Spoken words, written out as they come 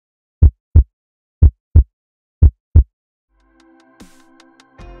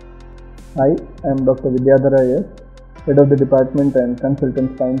Hi, I am Dr. Vidyadhara S, Head of the Department and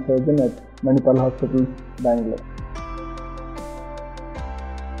Consultant Spine Surgeon at Manipal Hospitals, Bangalore.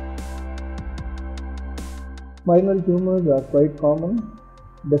 Spinal tumors are quite common,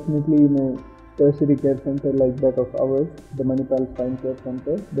 definitely in a tertiary care center like that of ours, the Manipal Spine Care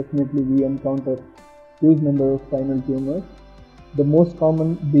Center. Definitely we encounter huge number of spinal tumors. The most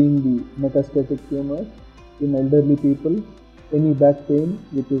common being the metastatic tumors in elderly people. Any back pain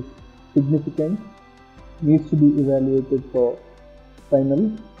which is significant needs to be evaluated for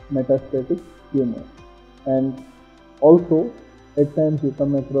spinal metastatic tumor. And also at times you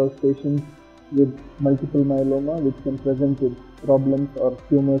come across patients with multiple myeloma which can present with problems or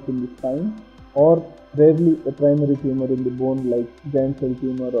tumors in the spine, or rarely a primary tumor in the bone like giant cell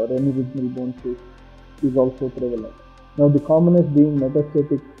tumor or any regional bone cyst is also prevalent. Now the commonest being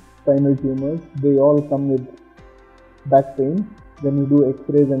metastatic spinal tumors. They all come with back pain. When you do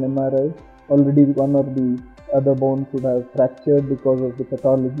x-rays and MRI, already one or the other bones would have fractured because of the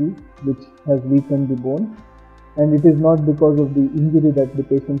pathology which has weakened the bone. And it is not because of the injury that the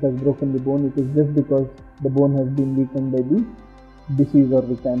patient has broken the bone, it is just because the bone has been weakened by the disease or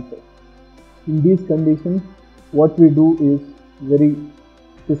the cancer. In these conditions, what we do is very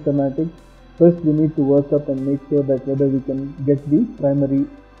systematic. First, we need to work up and make sure that whether we can get the primary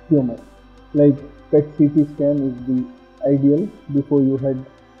tumor. Like PET-CT scan is the ideal before you head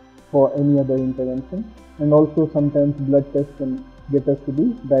for any other intervention, and also sometimes blood tests can get us to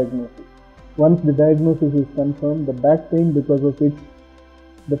the diagnosis. Once the diagnosis is confirmed, the back pain because of which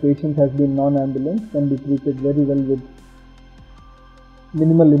the patient has been non-ambulant can be treated very well with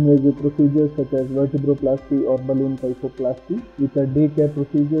minimal invasive procedures such as vertebroplasty or balloon kyphoplasty, which are day care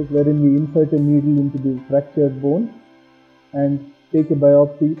procedures wherein we insert a needle into the fractured bone and take a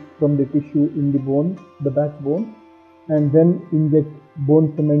biopsy from the tissue in the bone, the backbone, and then inject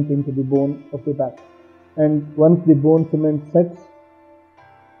bone cement into the bone of the back. And once the bone cement sets,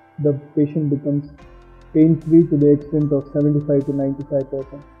 the patient becomes pain-free to the extent of 75 to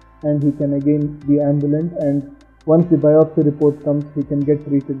 95%, and he can again be ambulant, and once the biopsy report comes, he can get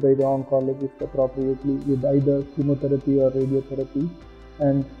treated by the oncologist appropriately with either chemotherapy or radiotherapy.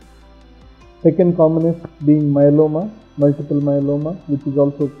 And second commonest being myeloma, multiple myeloma, which is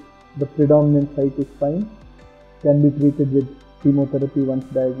also the predominant site is spine, can be treated with chemotherapy once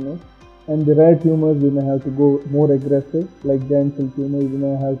diagnosed. And the rare tumors, we may have to go more aggressive, like giant cell tumors. We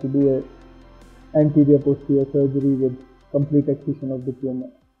may have to do a anterior posterior surgery with complete excision of the tumor.